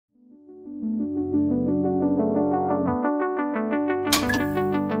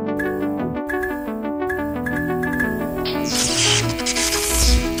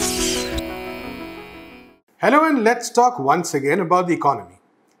Hello, and let's talk once again about the economy.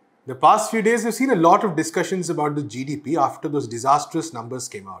 The past few days, we've seen a lot of discussions about the GDP after those disastrous numbers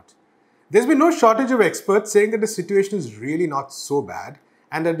came out. There's been no shortage of experts saying that the situation is really not so bad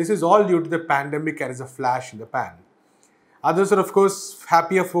and that this is all due to the pandemic and is a flash in the pan. Others are, of course,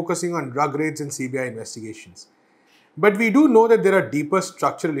 happier focusing on drug raids and CBI investigations. But we do know that there are deeper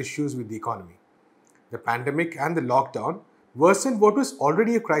structural issues with the economy. The pandemic and the lockdown worsened what was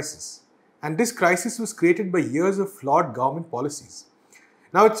already a crisis. And this crisis was created by years of flawed government policies.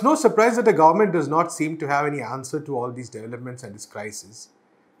 Now, it's no surprise that the government does not seem to have any answer to all these developments and this crisis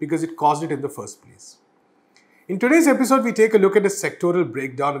because it caused it in the first place. In today's episode, we take a look at the sectoral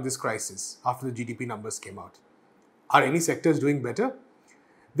breakdown of this crisis after the GDP numbers came out. Are any sectors doing better?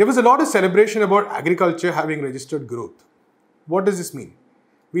 There was a lot of celebration about agriculture having registered growth. What does this mean?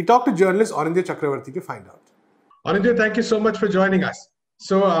 We talked to journalist Aunindyo Chakravarty to find out. Aunindyo, thank you so much for joining us.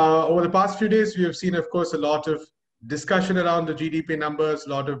 So over the past few days, we have seen, of course, a lot of discussion around the GDP numbers,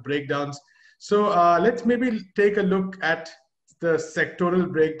 a lot of breakdowns. So let's maybe take a look at the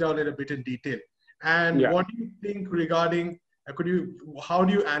sectoral breakdown in a bit in detail. And what do you think regarding, how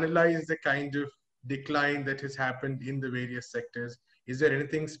do you analyze the kind of decline that has happened in the various sectors? Is there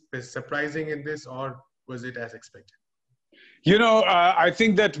anything surprising in this, or was it as expected? I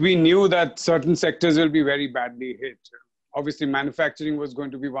think that we knew that certain sectors will be very badly hit. Obviously, manufacturing was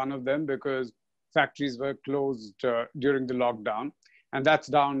going to be one of them because factories were closed during the lockdown. And that's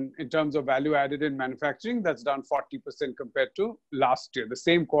down in terms of value added in manufacturing, that's down 40% compared to last year, the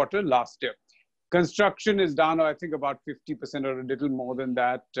same quarter last year. Construction is down, I think, about 50% or a little more than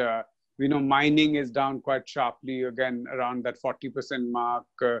that. We know mining is down quite sharply, again, around that 40% mark.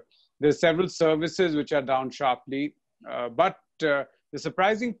 There's several services which are down sharply. But the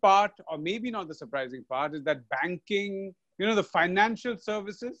surprising part, or maybe not the surprising part, is that banking, the financial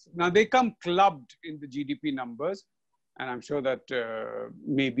services, now they come clubbed in the GDP numbers. And I'm sure that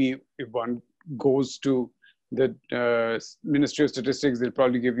maybe if one goes to the Ministry of Statistics, they'll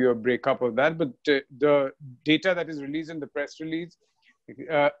probably give you a breakup of that. But the data that is released in the press release,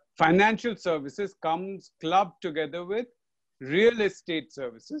 financial services comes clubbed together with real estate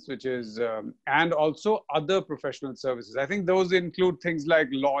services, which is, and also other professional services. I think those include things like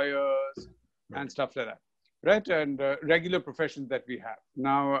lawyers and stuff like that, right? And regular professions that we have.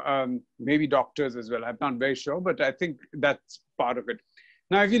 Now, maybe doctors as well. I'm not very sure, but I think that's part of it.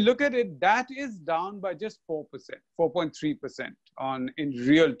 Now, if you look at it, that is down by just 4%, 4.3% in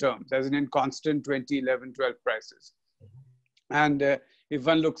real terms, as in constant 2011-12 prices. And if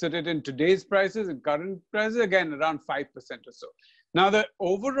one looks at it in today's prices, in current prices, again, around 5% or so. Now, the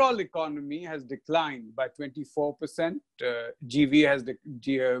overall economy has declined by 24%. GV has the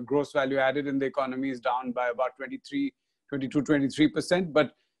gross value added in the economy is down by about 23%.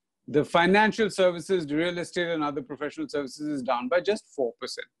 But the financial services, the real estate and other professional services is down by just 4%.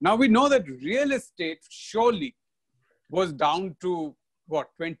 Now, we know that real estate surely was down to,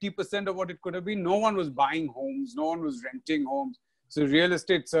 20% of what it could have been. No one was buying homes. No one was renting homes. So real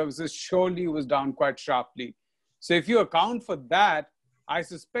estate services surely was down quite sharply. So if you account for that, I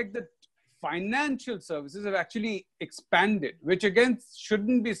suspect that financial services have actually expanded, which again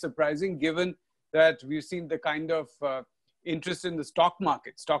shouldn't be surprising given that we've seen the kind of interest in the stock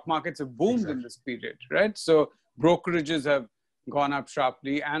market. Stock markets have boomed in this period, right? So brokerages have gone up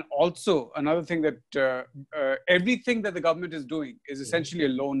sharply. And also another thing that everything that the government is doing is essentially a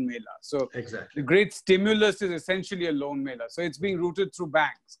loan mailer. So the great stimulus is essentially a loan mailer. So it's being routed through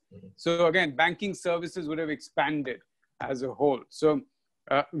banks. So again, banking services would have expanded as a whole. So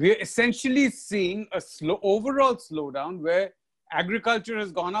we're essentially seeing a overall slowdown where agriculture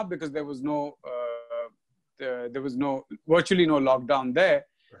has gone up because there was virtually no lockdown there.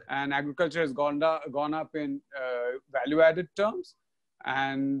 And agriculture has gone up in value-added terms.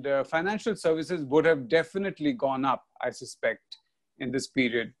 And financial services would have definitely gone up, I suspect, in this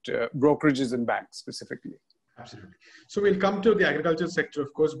period, brokerages and banks specifically. Absolutely. So we'll come to the agricultural sector,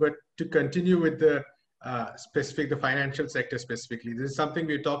 of course, but to continue with the the financial sector specifically, this is something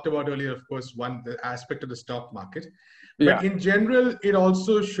we talked about earlier, of course, the aspect of the stock market. But in general, it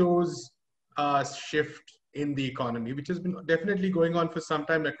also shows a shift in the economy, which has been definitely going on for some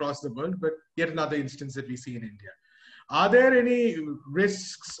time across the world, but yet another instance that we see in India. Are there any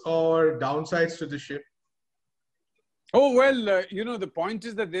risks or downsides to the shift? Oh, well, the point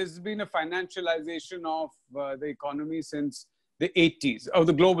is that there's been a financialization of the economy since the 80s, of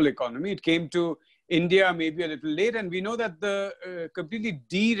the global economy. It came to India maybe a little late, and we know that the completely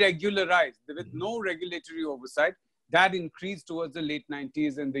deregularized, with no regulatory oversight, that increased towards the late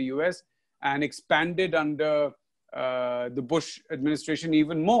 90s in the US and expanded under the Bush administration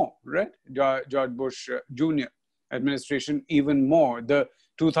even more, right? George Bush Jr. administration even more. The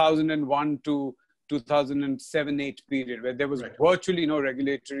 2001 to 2007-8 period, where there was virtually no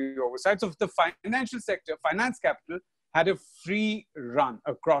regulatory oversight. So the financial sector, finance capital, had a free run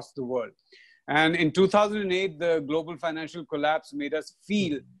across the world. And in 2008, the global financial collapse made us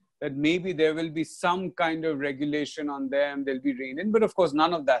feel that maybe there will be some kind of regulation on them, they'll be reined in. But of course,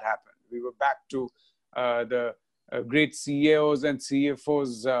 none of that happened. We were back to the great CEOs and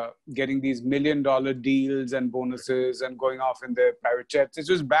CFOs getting these $1 million deals and bonuses and going off in their private jets. It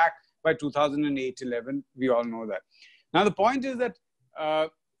was back by 2008-11. We all know that. Now, the point is that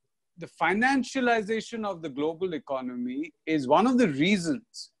the financialization of the global economy is one of the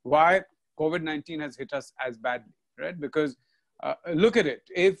reasons why COVID-19 has hit us as badly, right? Because look at it.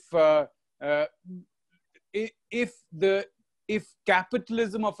 If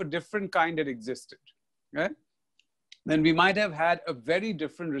capitalism of a different kind had existed, right, then we might have had a very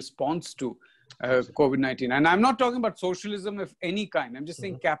different response to COVID-19. And I'm not talking about socialism of any kind. I'm just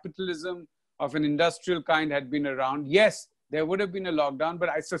saying capitalism of an industrial kind had been around. Yes, there would have been a lockdown, but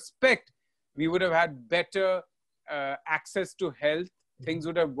I suspect we would have had better access to health. Things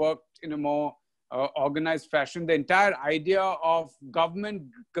would have worked in a more organized fashion. The entire idea of government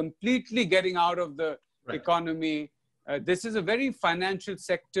completely getting out of the economy, this is a very financial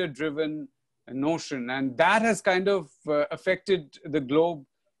sector driven notion. And that has kind of affected the globe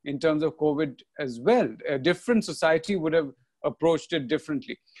in terms of COVID as well. A different society would have approached it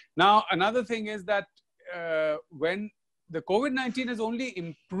differently. Now, another thing is that when the COVID-19 has only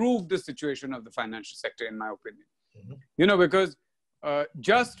improved the situation of the financial sector, in my opinion. You know, because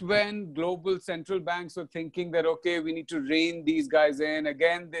just when global central banks were thinking that, okay, we need to rein these guys in,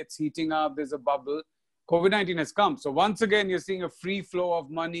 again, it's heating up, there's a bubble, COVID-19 has come. So once again, you're seeing a free flow of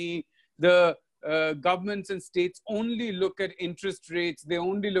money. The governments and states only look at interest rates. They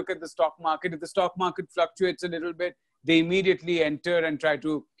only look at the stock market. If the stock market fluctuates a little bit, they immediately enter and try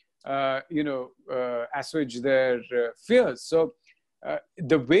to, assuage their fears. So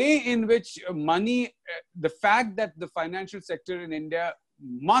the way in which money, the fact that the financial sector in India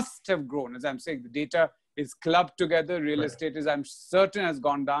must have grown, as I'm saying, the data is clubbed together, real estate is, I'm certain, has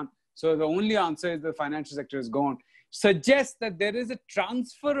gone down. So the only answer is the financial sector has gone, suggests that there is a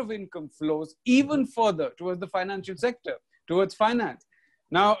transfer of income flows even further towards the financial sector, towards finance.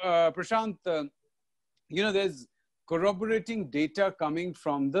 Now, Prashant, there's corroborating data coming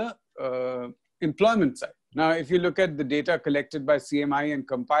from the employment side. Now, if you look at the data collected by CMI and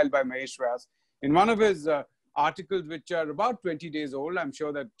compiled by Mahesh Vyas, in one of his articles, which are about 20 days old, I'm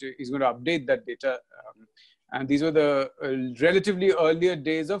sure that he's going to update that data. And these were the relatively earlier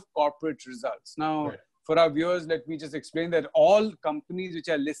days of corporate results. Now, for our viewers, let me just explain that all companies which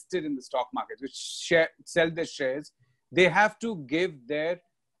are listed in the stock market, which sell their shares, they have to give their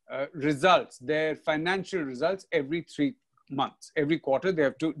results, their financial results every 3 months. Every quarter, they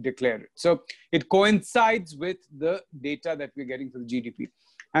have to declare it. So it coincides with the data that we're getting for the GDP.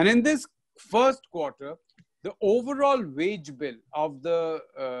 And in this first quarter, the overall wage bill of the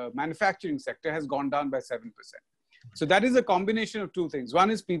manufacturing sector has gone down by 7%. So that is a combination of two things.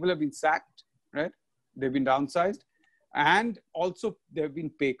 One is people have been sacked, right? They've been downsized. And also there have been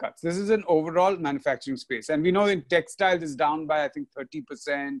pay cuts. This is an overall manufacturing space. And we know in textiles is down by, I think,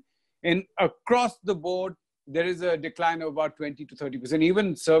 30%. In across the board, there is a decline of about 20 to 30%.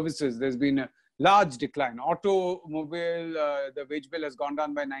 Even services, there's been a large decline. Automobile, the wage bill has gone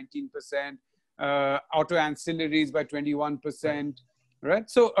down by 19%. Auto ancillaries by 21%, right?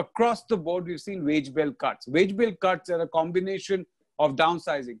 So across the board, we've seen wage bill cuts. Wage bill cuts are a combination of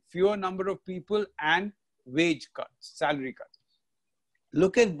downsizing, fewer number of people and wage cuts, salary cuts.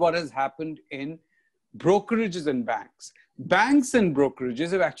 Look at what has happened in brokerages and banks. Banks and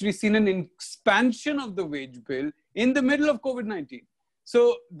brokerages have actually seen an expansion of the wage bill in the middle of COVID-19.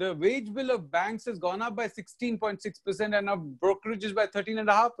 So the wage bill of banks has gone up by 16.6% and of brokerages by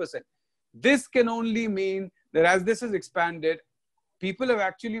 13.5%. This can only mean that as this has expanded, people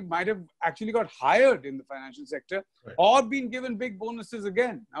have might have actually got hired in the financial sector or been given big bonuses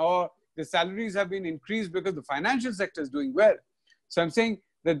again, or the salaries have been increased because the financial sector is doing well. So I'm saying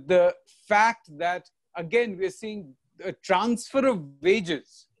that the fact that, again, we're seeing a transfer of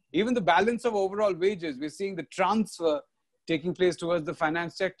wages, even the balance of overall wages, we're seeing the transfer taking place towards the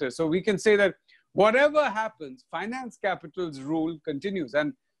finance sector. So we can say that whatever happens, finance capital's rule continues.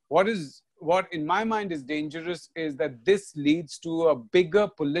 And what in my mind is dangerous is that this leads to a bigger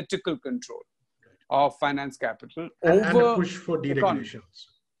political control of finance capital and a push for deregulations.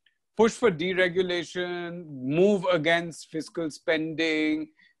 Push for deregulation, move against fiscal spending,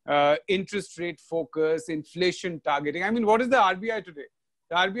 interest rate focus, inflation targeting. I mean, what is the RBI today?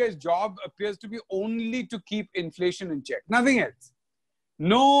 The RBI's job appears to be only to keep inflation in check, nothing else.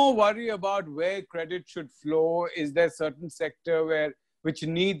 No worry about where credit should flow. Is there a certain sector which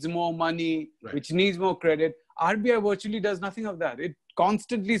needs more money, which needs more credit? RBI virtually does nothing of that. It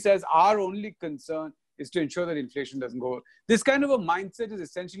constantly says our only concern is to ensure that inflation doesn't go. This kind of a mindset is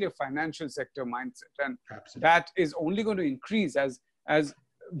essentially a financial sector mindset. And that is only going to increase as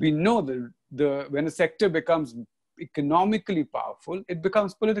we know when a sector becomes economically powerful, it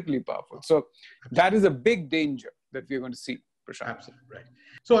becomes politically powerful. So that is a big danger that we're going to see. Absolutely right.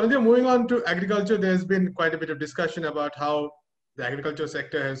 So, Aunindyo, moving on to agriculture, there's been quite a bit of discussion about how the agriculture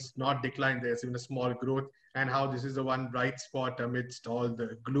sector has not declined. There's been a small growth, and how this is the one bright spot amidst all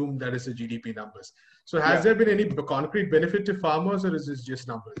the gloom that is the GDP numbers. So, has there been any concrete benefit to farmers, or is this just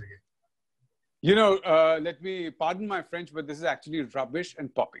numbers again? You know, let me pardon my French, but this is actually rubbish and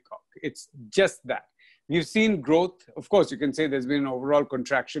poppycock. It's just that. We've seen growth. Of course, you can say there's been an overall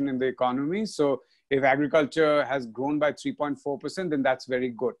contraction in the economy. So if agriculture has grown by 3.4%, then that's very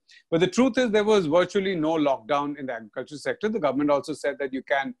good. But the truth is there was virtually no lockdown in the agriculture sector. The government also said that you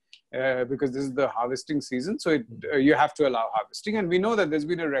can, because this is the harvesting season, so you have to allow harvesting. And we know that there's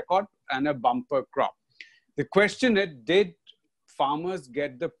been a record and a bumper crop. The question is, did farmers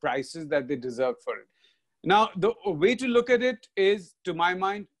get the prices that they deserve for it? Now, the way to look at it is, to my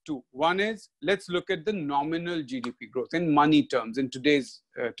mind, two. One is, let's look at the nominal GDP growth in money terms, in today's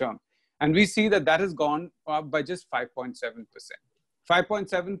term. And we see that has gone up by just 5.7%.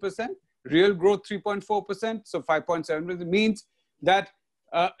 5.7%, real growth 3.4%. So 5.7% means that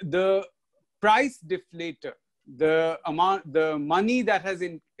the price deflator, the money that has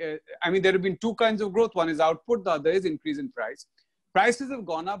I mean, there have been two kinds of growth. One is output, the other is increase in price. Prices have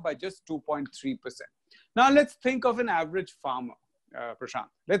gone up by just 2.3%. Now, let's think of an average farmer, Prashant.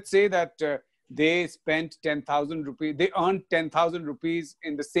 Let's say that they spent 10,000 rupees, they earned 10,000 rupees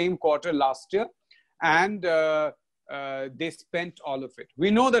in the same quarter last year, and they spent all of it.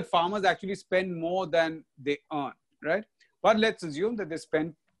 We know that farmers actually spend more than they earn, right? But let's assume that they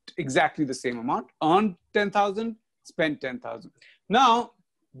spent exactly the same amount, earned 10,000, spent 10,000. Now,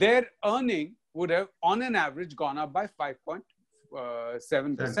 their earning would have, on an average, gone up by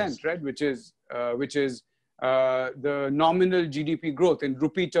 5.7%, right? Which is the nominal GDP growth in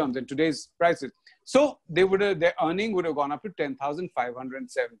rupee terms in today's prices. So their earning would have gone up to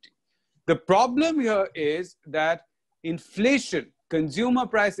 10,570. The problem here is that inflation, consumer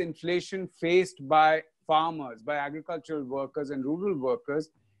price inflation faced by farmers, by agricultural workers and rural workers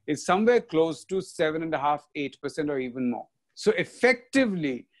is somewhere close to 7.5%, 8% or even more. So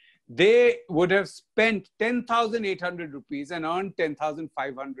effectively, they would have spent 10,800 rupees and earned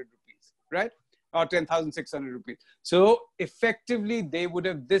 10,500 rupees, right? Or 10,600 rupees. So effectively, they would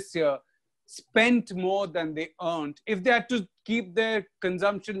have this year spent more than they earned if they had to keep their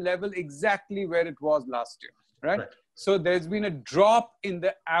consumption level exactly where it was last year, right? So there's been a drop in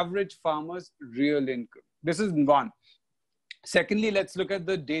the average farmer's real income. This is one. Secondly, let's look at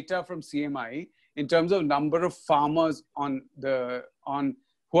the data from CMI in terms of number of farmers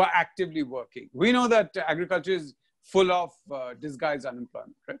who are actively working. We know that agriculture is full of disguised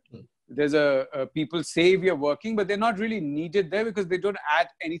unemployment, right? There's people say we are working, but they're not really needed there because they don't add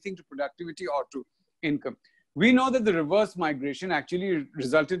anything to productivity or to income. We know that the reverse migration actually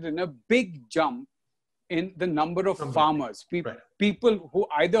resulted in a big jump in the number of farmers, people who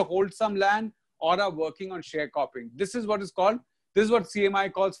either hold some land or are working on sharecropping. This is what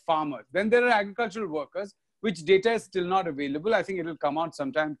CMI calls farmers. Then there are agricultural workers, which data is still not available. I think it will come out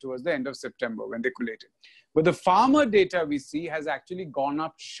sometime towards the end of September when they collate it. But the farmer data we see has actually gone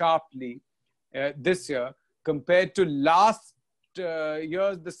up sharply this year compared to last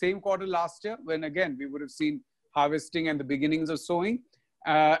year, the same quarter last year, when again, we would have seen harvesting and the beginnings of sowing.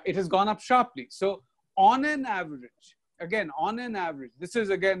 It has gone up sharply. So on an average, this is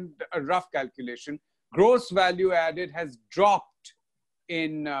again a rough calculation, gross value added has dropped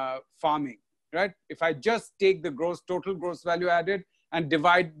in farming, right? If I just take the total gross value added and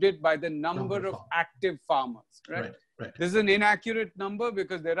divide it by the number of active farmers, right? This is an inaccurate number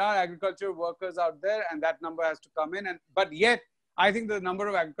because there are agricultural workers out there and that number has to come in. But yet, I think the number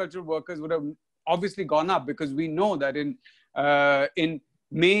of agricultural workers would have obviously gone up because we know that in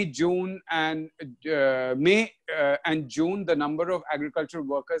May, June, and June, the number of agricultural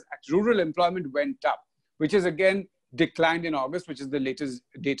workers at rural employment went up, which is again declined in August, which is the latest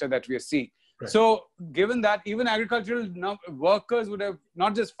data that we are seeing. So given that, even agricultural workers would have,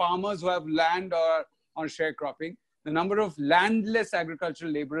 not just farmers who have land or on sharecropping, the number of landless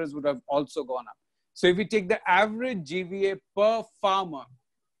agricultural laborers would have also gone up. So if we take the average GVA per farmer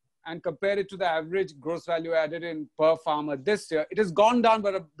and compare it to the average gross value added in per farmer this year, it has gone down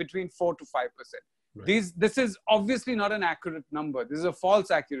by between 4 to 5%. Right. This is obviously not an accurate number. This is a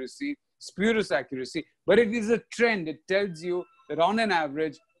false accuracy, spurious accuracy, but it is a trend. It tells you that on an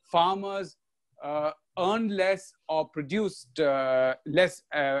average, farmers earned less or produced less,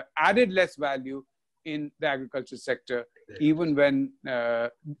 added less value in the agriculture sector, even when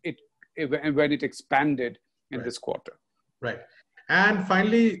it expanded in this quarter. Right. And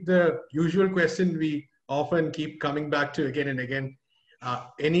finally, the usual question we often keep coming back to again and again.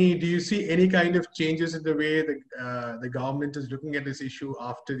 Do you see any kind of changes in the way the government is looking at this issue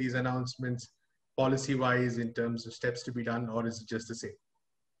after these announcements, policy-wise, in terms of steps to be done, or is it just the same?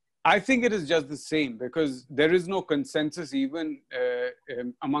 I think it is just the same because there is no consensus even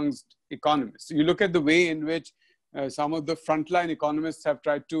amongst economists. You look at the way in which some of the frontline economists have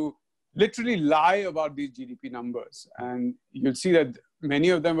tried to literally lie about these GDP numbers. And you'll see that many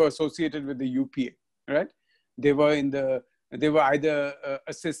of them were associated with the UPA, right? They were either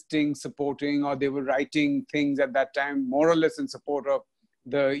assisting, supporting, or they were writing things at that time, more or less in support of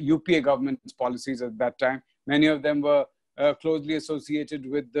the UPA government's policies at that time. Many of them were closely associated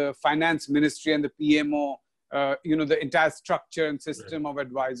with the finance ministry and the PMO, the entire structure and system of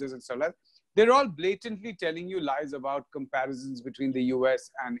advisors and so on. They're all blatantly telling you lies about comparisons between the US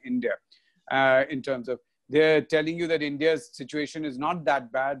and India in terms of, they're telling you that India's situation is not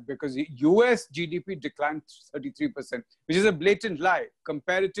that bad because US GDP declined 33%, which is a blatant lie.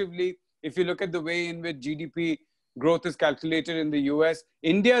 Comparatively, if you look at the way in which GDP growth is calculated in the US,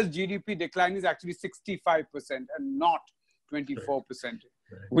 India's GDP decline is actually 65% and not 24%. Right.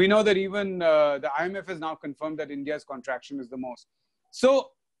 We know that even the IMF has now confirmed that India's contraction is the most.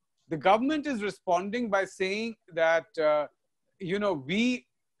 So the government is responding by saying that, we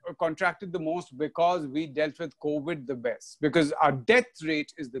contracted the most because we dealt with COVID the best, because our death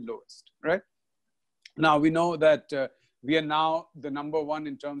rate is the lowest, right? Now, we know that we are now the number one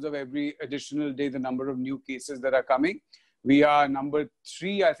in terms of every additional day, the number of new cases that are coming. We are number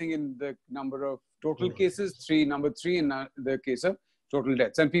 3, I think, in the number of total cases, number 3 in the case of total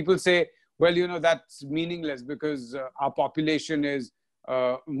deaths. And people say, well, that's meaningless because our population is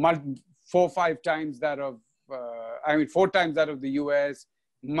 4 times that of the US,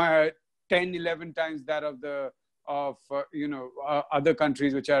 10, 11 times that of other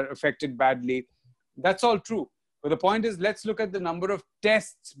countries which are affected badly. That's all true. But the point is, let's look at the number of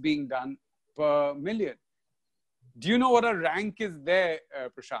tests being done per million. Do you know what our rank is there,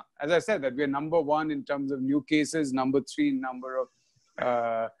 Prashant? As I said, that we are number 1 in terms of new cases, number 3 in number of...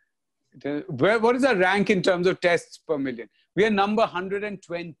 what is our rank in terms of tests per million? We are number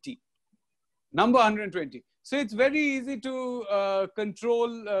 120. Number 120. So it's very easy to control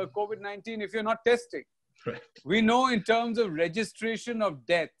COVID-19 if you're not testing. Right. We know in terms of registration of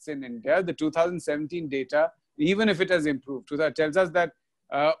deaths in India, the 2017 data, even if it has improved, that tells us that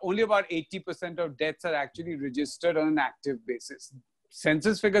only about 80% of deaths are actually registered on an active basis.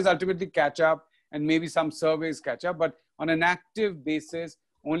 Census figures ultimately catch up and maybe some surveys catch up, but on an active basis,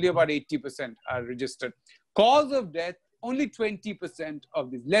 only about 80% are registered. Cause of death, only 20%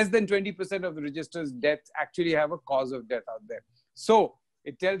 of these, less than 20% of the registered deaths actually have a cause of death out there. So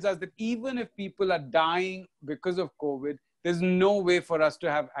it tells us that even if people are dying because of COVID, there's no way for us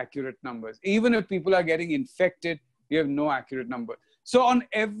to have accurate numbers. Even if people are getting infected, we have no accurate number. So on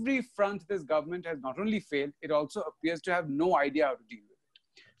every front, this government has not only failed, it also appears to have no idea how to deal with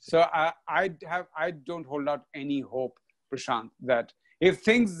it. So I don't hold out any hope, Prashant, that if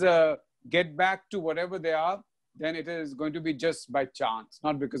things get back to whatever they are, then it is going to be just by chance,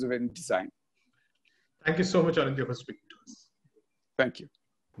 not because of any design. Thank you so much, Aunindyo, for speaking to us. Thank you.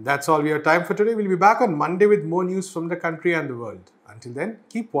 That's all we have time for today. We'll be back on Monday with more news from the country and the world. Until then,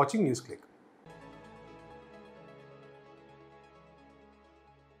 keep watching NewsClick.